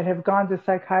too, that have gone to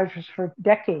psychiatrists for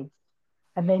decades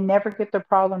and they never get their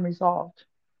problem resolved.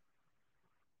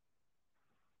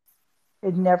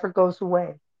 It never goes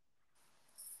away.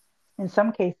 In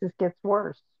some cases, gets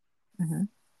worse. Hmm.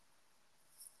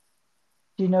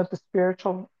 Do you know the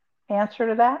spiritual answer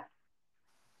to that?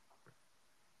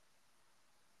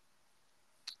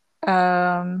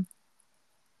 Um,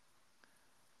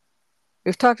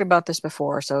 we've talked about this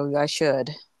before, so I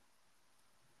should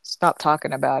stop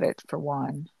talking about it for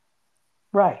one.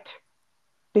 Right.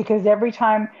 Because every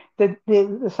time the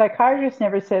psychiatrist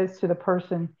never says to the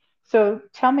person, so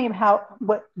tell me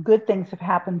what good things have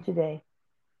happened today.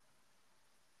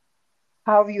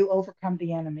 How have you overcome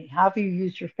the enemy? How have you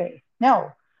used your faith?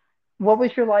 No. What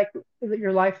was your life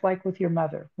like with your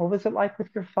mother? What was it like with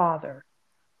your father?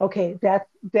 Okay, that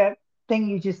thing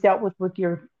you just dealt with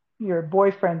your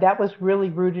boyfriend, that was really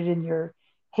rooted in your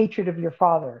hatred of your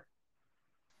father.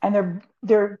 And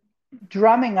they're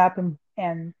drumming up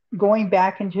and going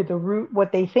back into the root,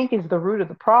 what they think is the root of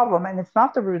the problem, and it's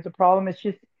not the root of the problem. It's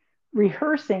just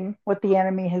rehearsing what the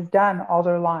enemy has done all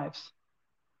their lives.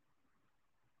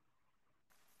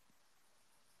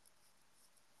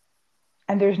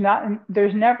 And there's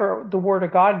never the word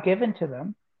of God given to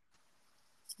them.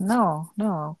 No,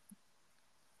 no.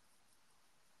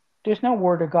 There's no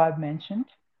word of God mentioned.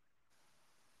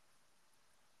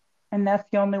 And that's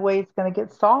the only way it's going to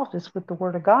get solved is with the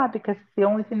word of God because it's the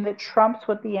only thing that trumps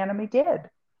what the enemy did.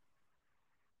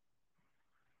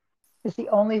 It's the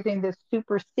only thing that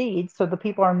supersedes. So the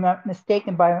people are not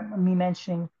mistaken by me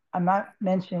mentioning, I'm not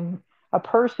mentioning a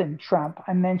person, Trump.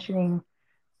 I'm mentioning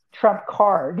Trump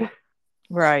card.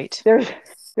 Right. There's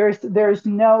There's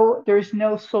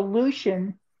no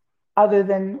solution other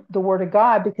than the word of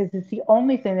God because it's the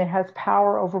only thing that has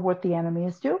power over what the enemy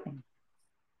is doing.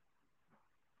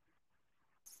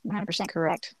 100%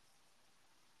 correct.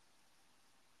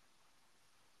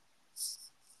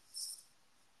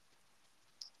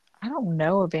 I don't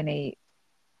know of any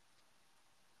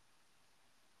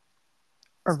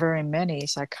or very many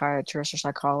psychiatrists or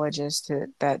psychologists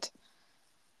that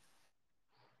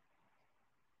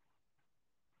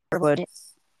would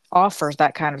offers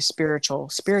that kind of spiritual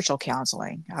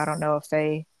counseling. I don't know if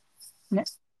they,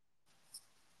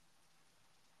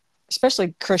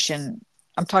 especially Christian.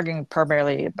 I'm talking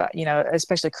primarily about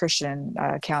especially Christian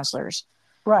counselors.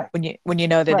 Right, When you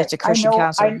know that right. it's a Christian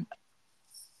counselor.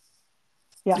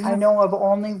 Yeah, I Yeah. know of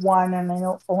only one, and I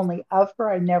know only of her.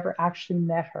 I never actually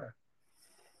met her.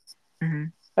 Hmm.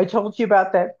 I told you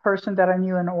about that person that I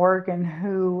knew in Oregon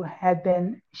who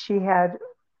she had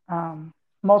um,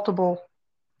 multiple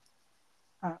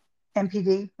uh,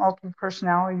 MPD, multiple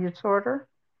personality disorder,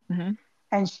 Hmm.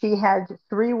 and she had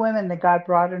three women that God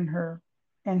brought in her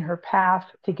path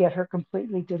to get her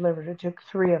completely delivered. It took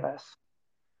three of us.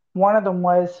 One of them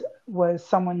was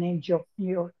someone named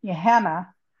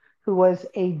Johanna, who was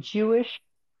a Jewish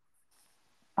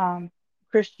um,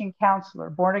 Christian counselor,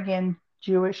 born again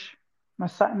Jewish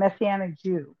Messianic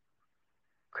Jew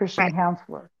Christian Right.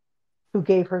 counselor, who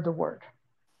gave her the word.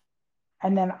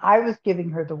 And then I was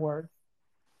giving her the word,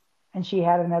 and she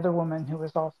had another woman who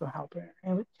was also helping her.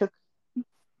 And it took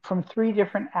from three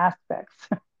different aspects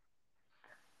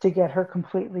to get her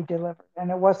completely delivered.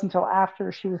 And it wasn't until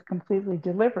after she was completely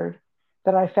delivered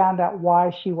that I found out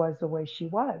why she was the way she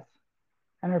was.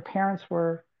 And her parents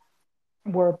were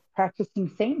practicing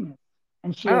Satanism,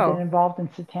 and she had been Oh, involved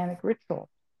in satanic ritual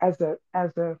as a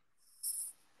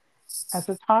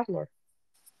toddler.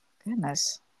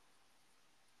 goodness.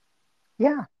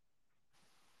 Yeah,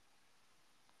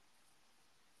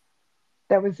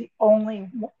 that was the only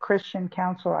Christian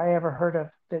counselor I ever heard of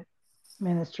that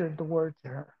ministered the word to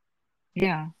her.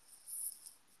 Yeah.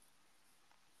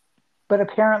 But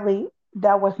apparently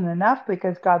that wasn't enough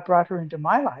because God brought her into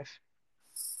my life.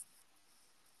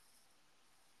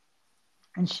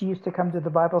 And she used to come to the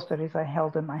Bible studies I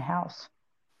held in my house.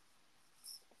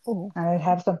 Oh, And I'd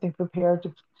have something prepared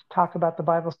to talk about the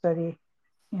Bible study,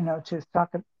 to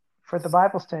talk for the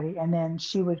Bible study. And then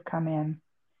she would come in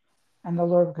and the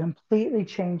Lord would completely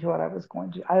change what I was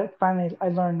going to. I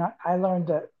learned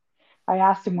that I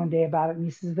asked him one day about it, and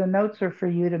he says, the notes are for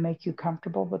you to make you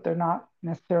comfortable, but they're not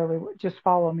necessarily just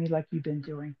follow me like you've been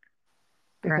doing.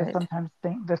 Because right. sometimes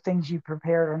the things you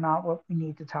prepared are not what we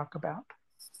need to talk about.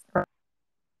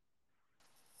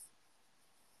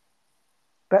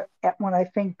 But when I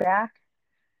think back,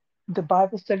 the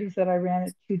Bible studies that I ran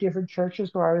at two different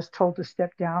churches where I was told to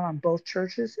step down on both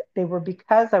churches, they were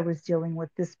because I was dealing with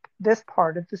this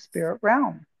part of the spirit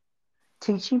realm,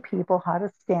 teaching people how to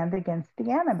stand against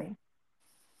the enemy.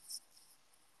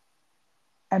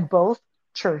 And both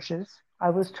churches, I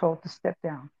was told to step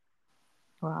down.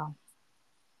 Wow.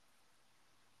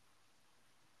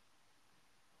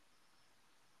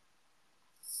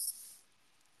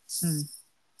 Hmm.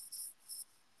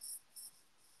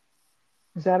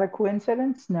 Is that a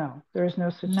coincidence? No, there is no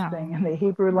such thing. No. In the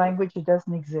Hebrew language, it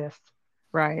doesn't exist.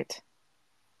 Right.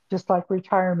 Just like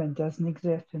retirement doesn't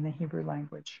exist in the Hebrew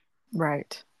language.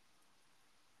 Right.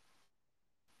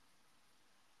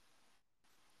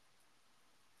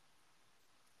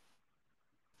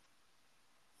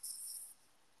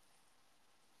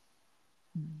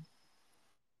 Hmm.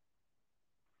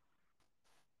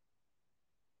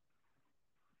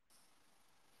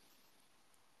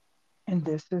 And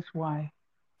this is why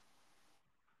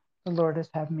the Lord has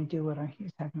had me do what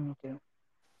He's having me do.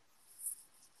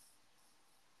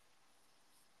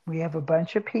 We have a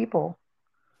bunch of people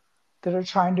that are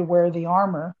trying to wear the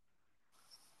armor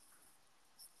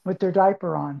with their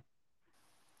diaper on.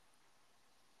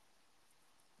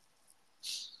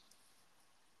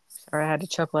 Sorry, I had to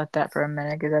chuckle at that for a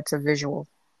minute because that's a visual.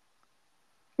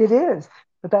 It is,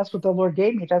 but that's what the Lord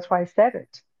gave me. That's why I said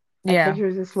it. I Yeah.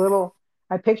 pictured this little,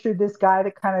 I pictured this guy,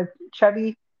 the kind of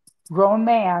chubby, grown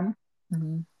man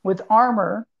Hmm. with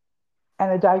armor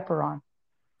and a diaper on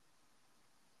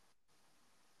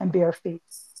and bare feet.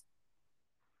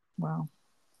 Wow.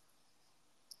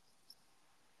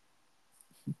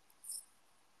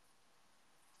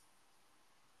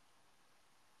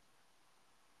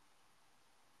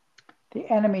 The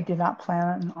enemy did not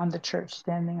plan on the church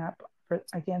standing up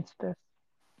against this.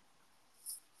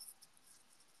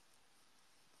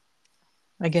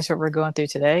 I guess what we're going through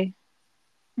today.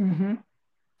 Mm-hmm.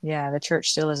 Yeah, the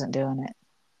church still isn't doing it.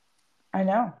 I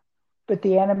know. But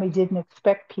the enemy didn't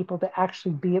expect people to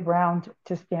actually be around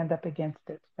to stand up against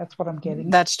it. That's what I'm getting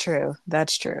at. That's true.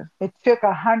 That's true. It took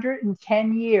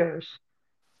 110 years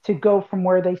to go from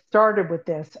where they started with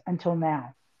this until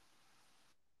now.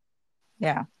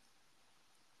 Yeah.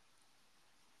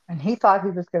 And he thought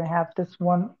he was going to have this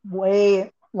one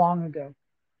way long ago.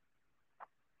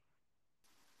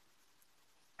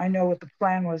 I know what the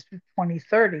plan was for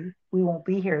 2030. We won't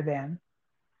be here then.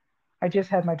 I just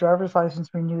had my driver's license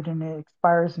renewed and it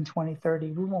expires in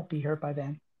 2030. We won't be here by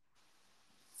then.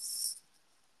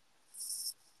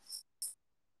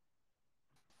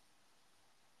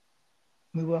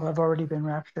 We will have already been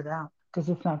raptured out because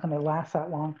it's not going to last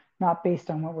that long, not based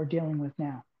on what we're dealing with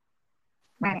now.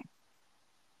 Right.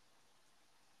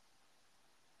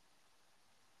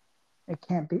 It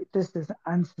can't be. This is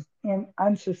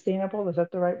unsustainable. Is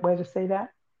that the right way to say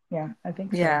that? Yeah, I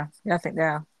think so. Yeah. Yeah, I think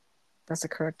yeah, that's the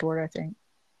correct word, I think.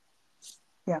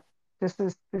 Yeah, this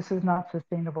is not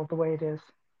sustainable the way it is.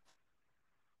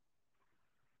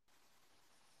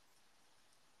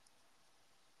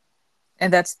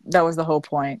 And that was the whole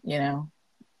point, you know,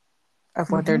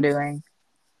 of what they're Mm-hmm. doing.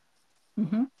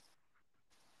 Mm-hmm.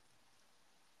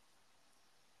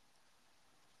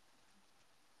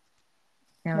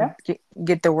 You know, Yep.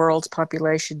 get the world's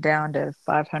population down to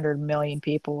 500 million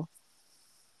people,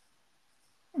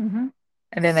 Mm-hmm.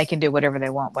 and then they can do whatever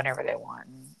they want whenever they want.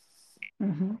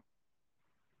 Mm-hmm.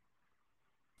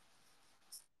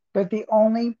 But the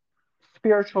only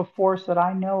spiritual force that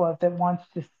I know of that wants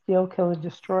to steal, kill, and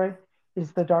destroy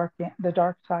is the dark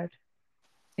side.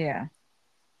 Yeah.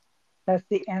 That's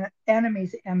the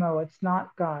enemy's MO. It's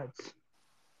not God's.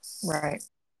 Right.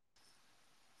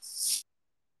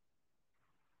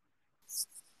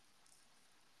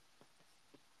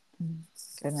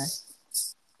 Goodness.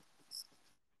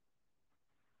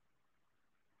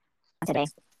 Today.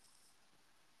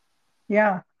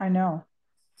 Yeah, I know.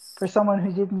 For someone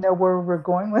who didn't know where we were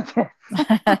going with this,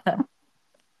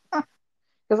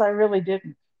 because I really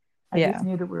didn't. I just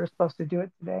Yeah. knew that we were supposed to do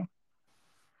it today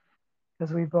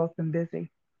because we've both been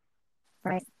busy.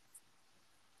 Right.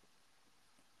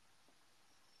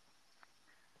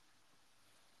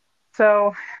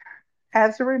 So,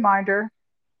 as a reminder,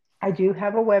 I do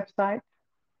have a website,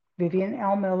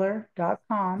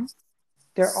 vivianlmiller.com.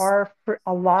 There are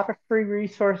a lot of free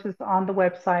resources on the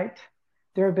website.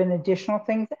 There have been additional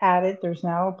things added. There's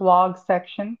now a blog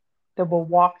section that will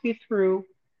walk you through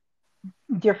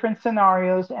different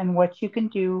scenarios and what you can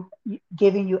do,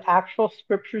 giving you actual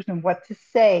scriptures and what to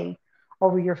say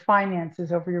over your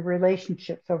finances, over your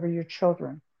relationships, over your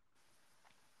children.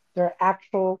 There are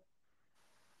actual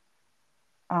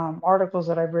articles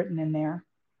that I've written in there.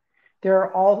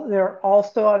 There are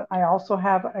also I also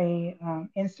have a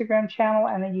Instagram channel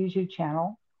and a YouTube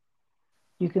channel.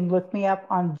 You can look me up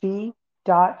on v.l.miller,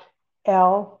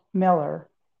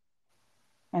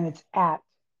 and it's at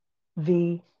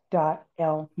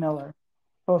v.l.miller,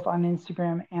 both on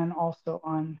Instagram and also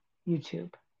on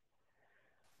YouTube,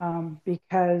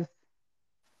 because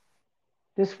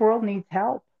this world needs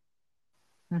help,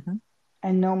 Hmm.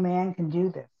 and no man can do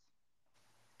this.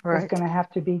 It's Right. going to have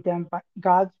to be done by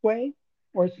God's way,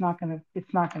 or it's not going to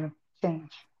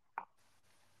change.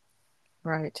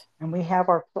 Right. And we have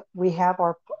our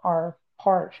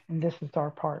part, and this is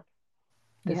our part.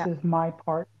 This Yeah. is my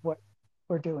part. What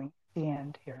we're doing at the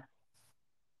end here.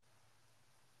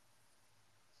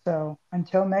 So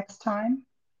until next time,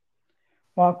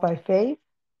 walk by faith,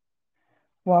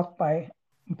 walk walk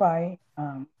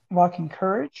in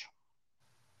courage,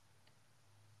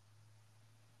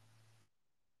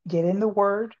 get in the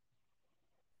Word,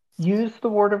 use the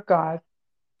Word of God.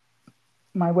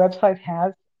 My website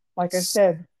has, like I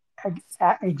said,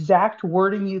 exact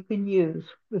wording you can use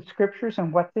with scriptures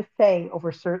and what to say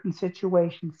over certain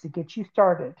situations to get you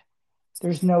started.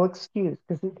 There's no excuse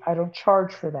because I don't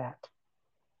charge for that.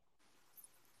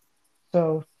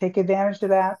 So take advantage of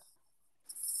that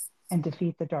and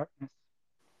defeat the darkness.